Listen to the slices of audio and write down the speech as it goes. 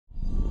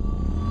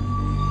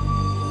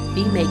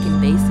Be making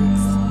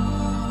basics.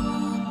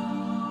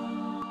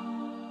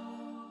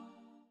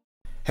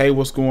 Hey,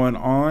 what's going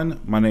on?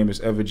 My name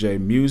is Ever J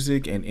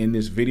Music, and in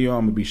this video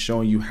I'm going to be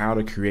showing you how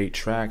to create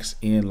tracks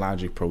in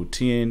Logic Pro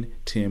 10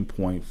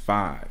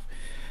 10.5.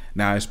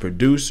 Now, as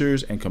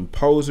producers and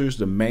composers,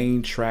 the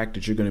main track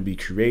that you're going to be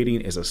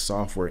creating is a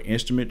software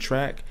instrument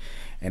track.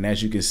 And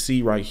as you can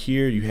see right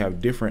here, you have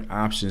different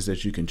options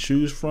that you can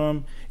choose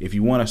from. If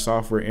you want a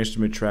software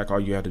instrument track, all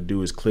you have to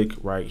do is click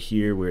right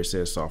here where it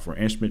says software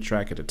instrument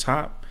track at the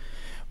top.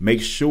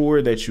 Make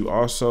sure that you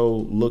also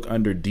look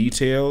under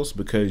details,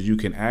 because you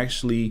can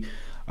actually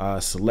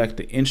select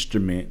the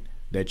instrument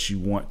that you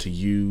want to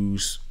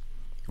use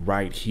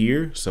right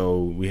here.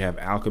 So we have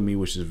Alchemy,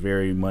 which is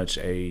very much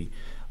a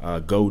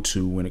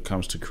go-to when it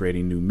comes to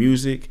creating new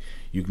music.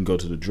 You can go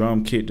to the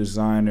drum kit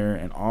designer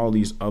and all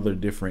these other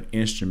different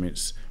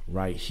instruments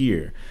right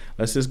here.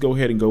 Let's just go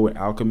ahead and go with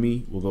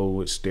Alchemy. We'll go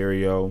with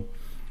stereo.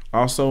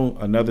 Also,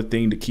 another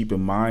thing to keep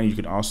in mind, you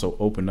can also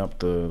open up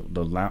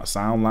the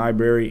sound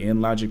library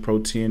in Logic Pro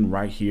 10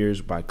 right here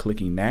by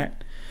clicking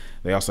that.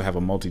 They also have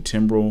a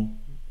multi-timbral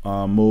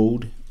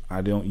mode.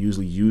 I don't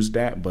usually use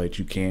that, but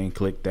you can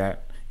click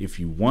that if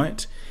you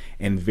want.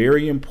 And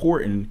very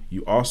important,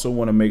 you also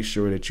want to make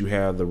sure that you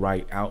have the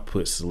right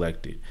output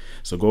selected.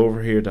 So go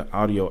over here to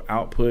audio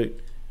output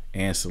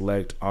and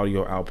select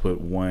audio output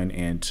 1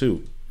 and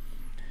 2.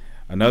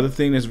 Another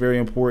thing that's very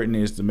important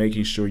is to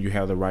making sure you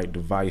have the right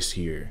device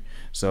here.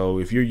 So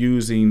if you're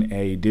using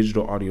a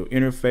digital audio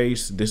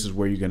interface, this is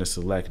where you're going to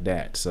select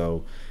that.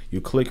 So you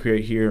click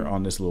right here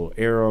on this little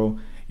arrow.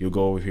 You'll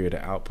go over here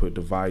to output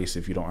device.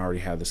 If you don't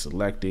already have this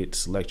selected,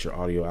 select your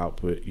audio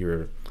output,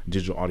 your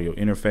digital audio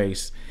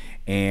interface,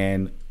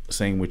 and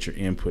same with your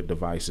input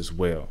device as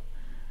well.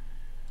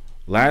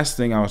 Last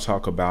thing I'll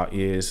talk about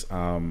is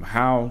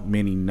how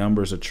many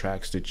numbers of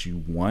tracks that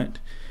you want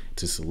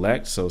to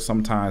select. So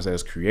sometimes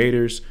as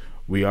creators,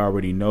 we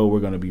already know we're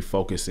going to be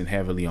focusing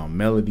heavily on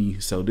melody.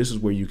 So this is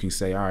where you can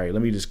say, all right,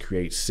 let me just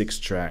create 6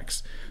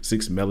 tracks,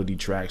 6 melody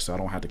tracks, so I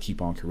don't have to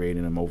keep on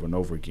creating them over and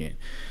over again.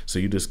 So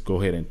you just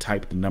go ahead and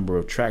type the number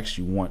of tracks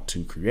you want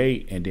to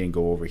create and then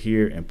go over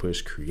here and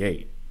push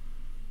create.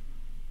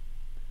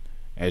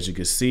 As you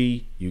can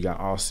see, you got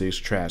all 6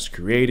 tracks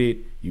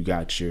created. You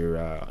got your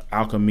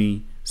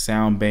Alchemy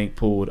sound bank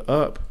pulled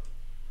up,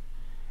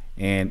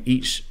 and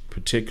each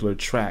particular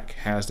track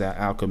has that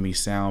Alchemy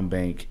sound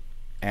bank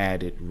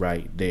added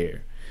right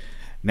there.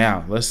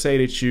 Now, let's say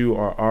that you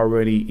are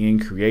already in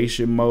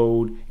creation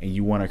mode and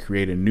you want to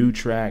create a new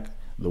track.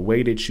 The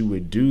way that you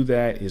would do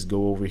that is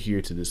go over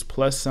here to this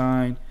plus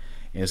sign,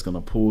 and it's going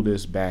to pull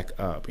this back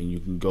up, and you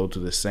can go to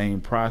the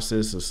same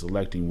process of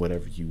selecting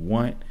whatever you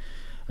want.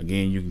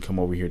 Again, you can come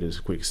over here to this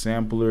quick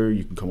sampler.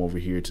 You can come over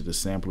here to the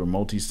sampler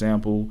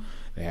multi-sample.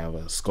 They have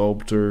a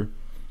sculptor,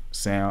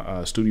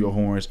 sound, studio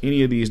horns,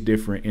 any of these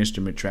different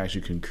instrument tracks you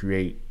can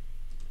create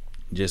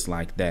just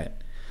like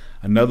that.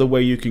 Another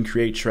way you can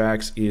create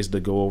tracks is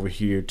to go over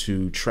here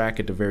to track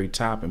at the very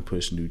top and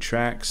push new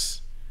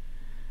tracks.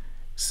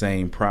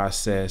 Same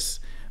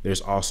process.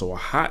 There's also a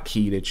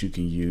hotkey that you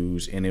can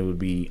use, and it would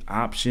be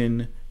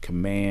Option,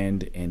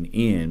 Command, and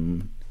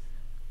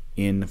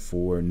N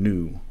for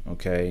new.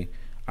 Okay.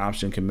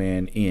 Option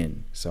Command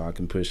N. So I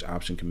can push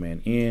Option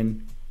Command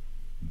N,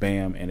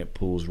 bam, and it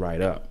pulls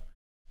right up.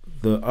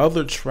 The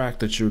other track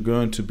that you're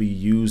going to be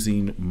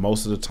using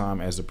most of the time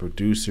as a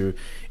producer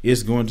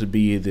is going to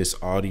be this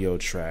audio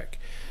track.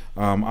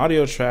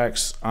 Audio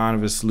tracks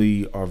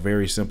obviously are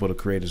very simple to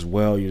create as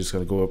well. You're just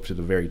going to go up to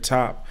the very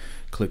top,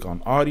 click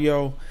on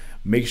audio,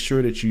 make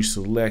sure that you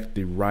select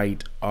the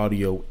right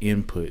audio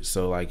input.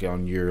 So like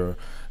on your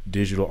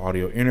digital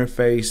audio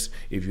interface,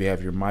 if you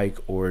have your mic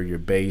or your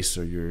bass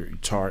or your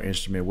guitar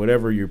instrument,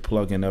 whatever you're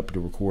plugging up to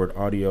record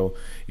audio,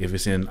 if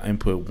it's in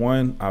input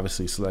 1,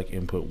 obviously select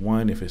input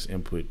 1. If it's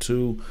input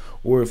 2,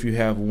 or if you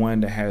have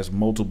one that has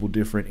multiple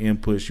different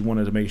inputs, you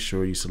wanted to make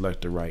sure you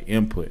select the right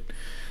input.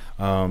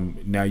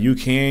 Now you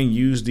can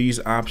use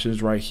these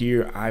options right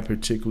here. I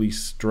particularly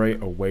stray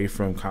away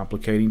from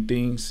complicating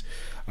things.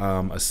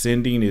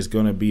 Ascending is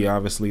going to be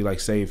obviously, like,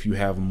 say if you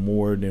have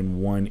more than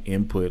one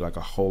input, like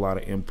a whole lot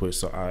of input,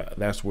 so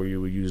that's where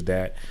you would use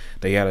that.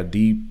 They had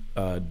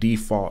a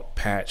default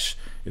patch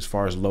as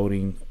far as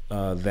loading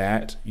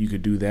that. You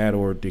could do that,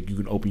 or you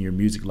can open your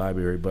music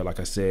library, but like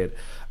I said,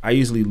 I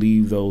usually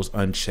leave those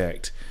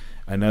unchecked.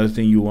 Another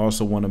thing you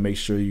also want to make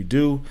sure you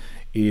do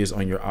is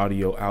on your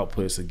audio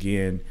outputs,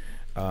 again,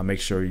 make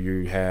sure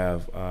you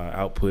have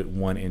output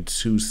 1 and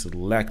 2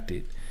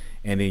 selected,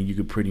 and then you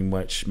can pretty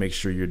much make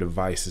sure your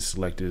device is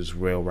selected as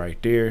well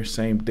right there.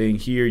 Same thing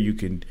here, you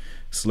can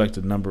select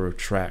a number of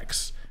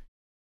tracks.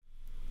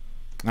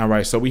 All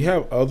right, so we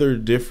have other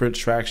different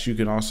tracks you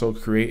can also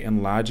create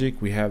in Logic.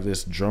 We have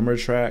this drummer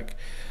track.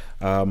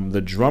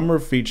 The drummer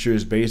feature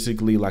is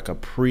basically like a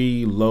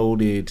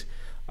pre-loaded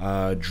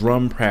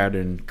drum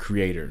pattern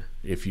creator,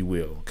 if you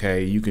will.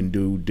 Okay, you can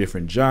do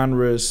different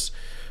genres,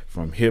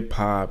 from hip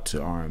hop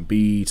to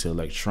R&B to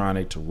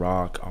electronic to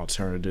rock,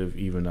 alternative,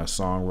 even a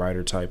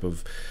songwriter type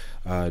of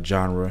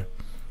genre.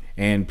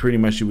 And pretty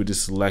much you would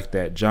just select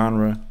that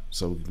genre,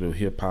 So go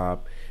hip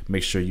hop,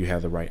 make sure you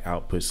have the right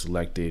output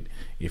selected.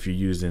 If you're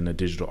using a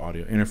digital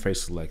audio interface,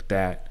 select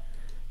that,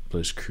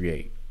 plus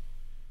create.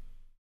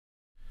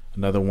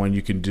 Another one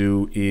you can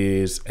do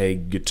is a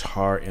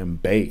guitar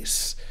and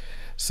bass.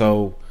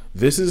 So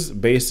this is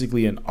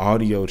basically an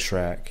audio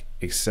track,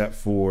 except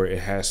for it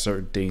has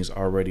certain things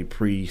already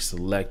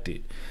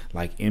pre-selected,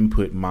 like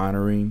input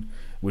monitoring,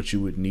 which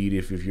you would need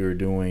if you're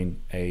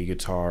doing a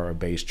guitar or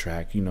bass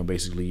track. You know,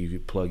 basically you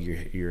could plug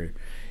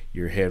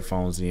your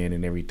headphones in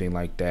and everything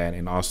like that.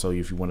 And also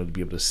if you wanted to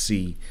be able to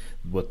see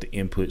what the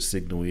input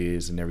signal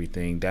is and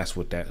everything, that's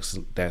what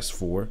that's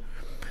for.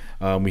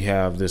 We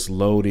have this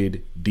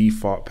loaded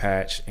default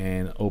patch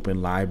and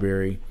open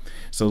library.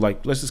 So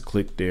like, let's just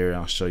click there.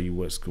 I'll show you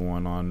what's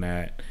going on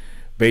that.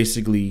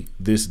 Basically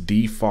this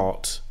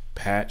default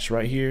patch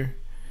right here,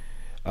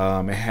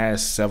 it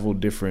has several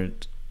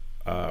different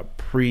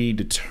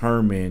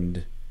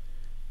predetermined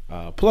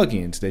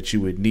plugins that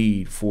you would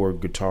need for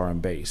guitar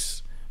and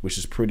bass, which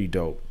is pretty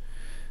dope.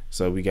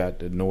 So we got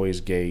the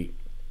noise gate,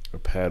 a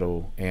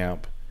pedal,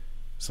 amp,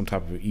 some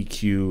type of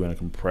EQ, and a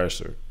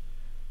compressor.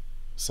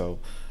 So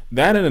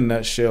that in a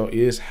nutshell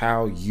is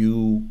how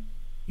you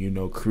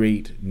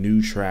create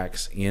new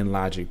tracks in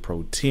Logic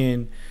Pro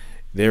 10.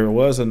 There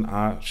was an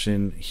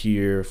option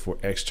here for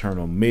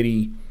external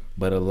MIDI,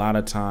 but a lot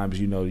of times,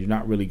 you're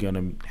not really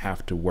gonna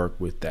have to work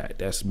with that.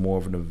 That's more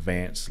of an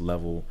advanced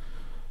level,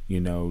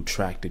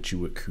 track that you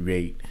would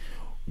create.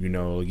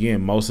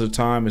 Again, most of the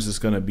time it's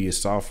just gonna be a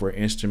software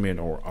instrument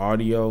or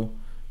audio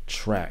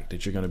track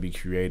that you're gonna be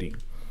creating.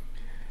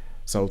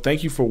 So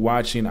thank you for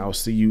watching. I'll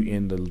see you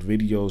in the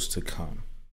videos to come.